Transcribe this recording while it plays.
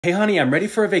Hey honey, I'm ready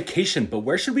for a vacation, but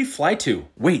where should we fly to?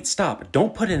 Wait, stop,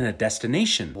 don't put in a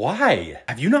destination. Why?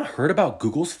 Have you not heard about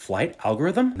Google's flight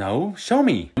algorithm? No? Show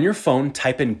me. On your phone,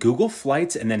 type in Google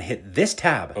Flights and then hit this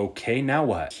tab. Okay, now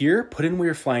what? Here, put in where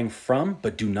you're flying from,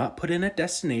 but do not put in a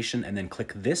destination and then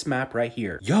click this map right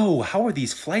here. Yo, how are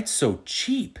these flights so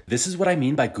cheap? This is what I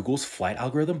mean by Google's flight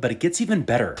algorithm, but it gets even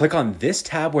better. Click on this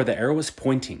tab where the arrow is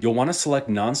pointing. You'll want to select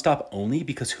nonstop only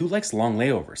because who likes long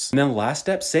layovers? And then the last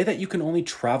step, say that you can only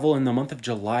travel in the month of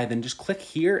July, then just click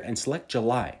here and select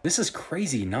July. This is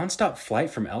crazy. Nonstop flight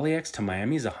from LAX to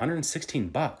Miami is 116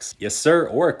 bucks. Yes, sir.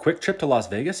 Or a quick trip to Las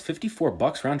Vegas, 54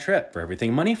 bucks round trip. For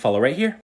everything money, follow right here.